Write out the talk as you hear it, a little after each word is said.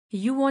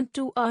You want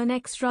to earn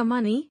extra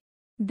money?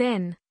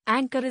 Then,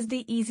 Anchor is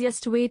the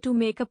easiest way to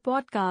make a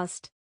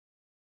podcast.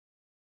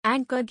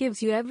 Anchor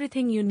gives you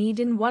everything you need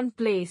in one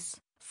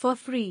place, for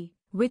free,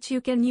 which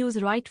you can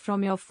use right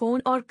from your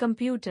phone or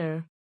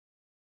computer.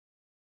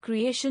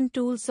 Creation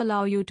tools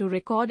allow you to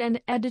record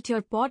and edit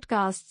your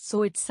podcast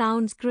so it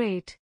sounds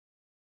great.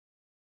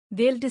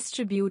 They'll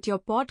distribute your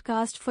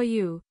podcast for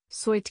you,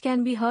 so it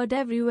can be heard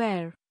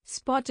everywhere: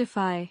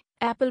 Spotify,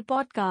 Apple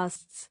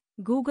Podcasts,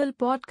 Google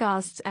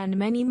Podcasts, and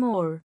many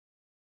more.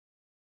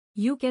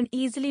 You can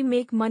easily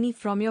make money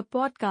from your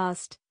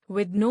podcast,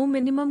 with no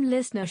minimum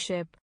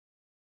listenership.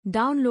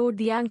 Download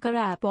the Anchor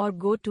app or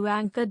go to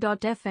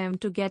anchor.fm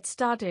to get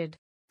started.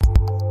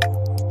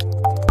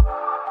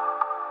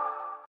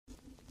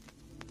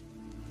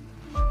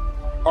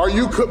 Are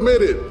you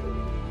committed?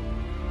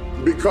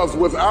 Because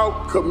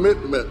without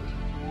commitment,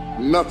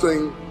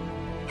 nothing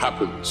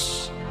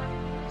happens.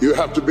 You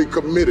have to be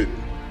committed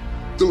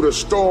through the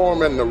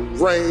storm and the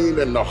rain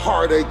and the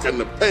heartache and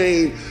the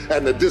pain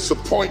and the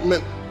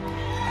disappointment,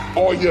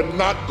 or you're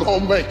not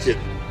gonna make it.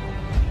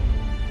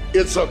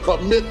 It's a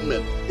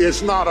commitment.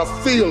 It's not a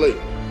feeling.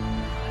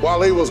 While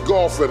they was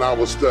golfing, I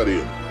was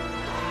studying.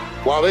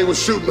 While they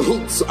was shooting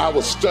hoops, I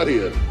was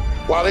studying.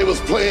 While they was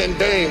playing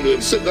games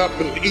and sitting up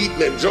and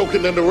eating and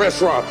joking in the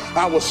restaurant,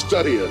 I was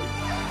studying.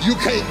 You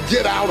can't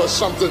get out of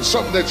something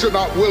that you're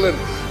not willing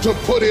to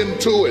put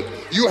into it.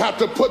 You have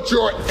to put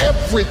your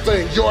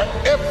everything,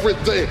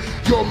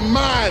 your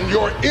mind,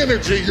 your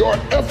energy, your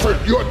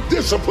effort, your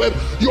discipline,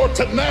 your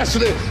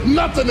tenacity.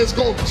 Nothing is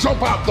going to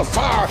jump out the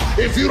fire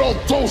if you don't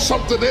throw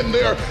something in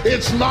there.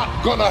 It's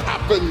not going to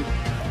happen.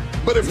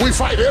 But if we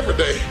fight every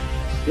day,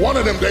 one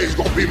of them days is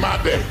going to be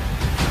my day.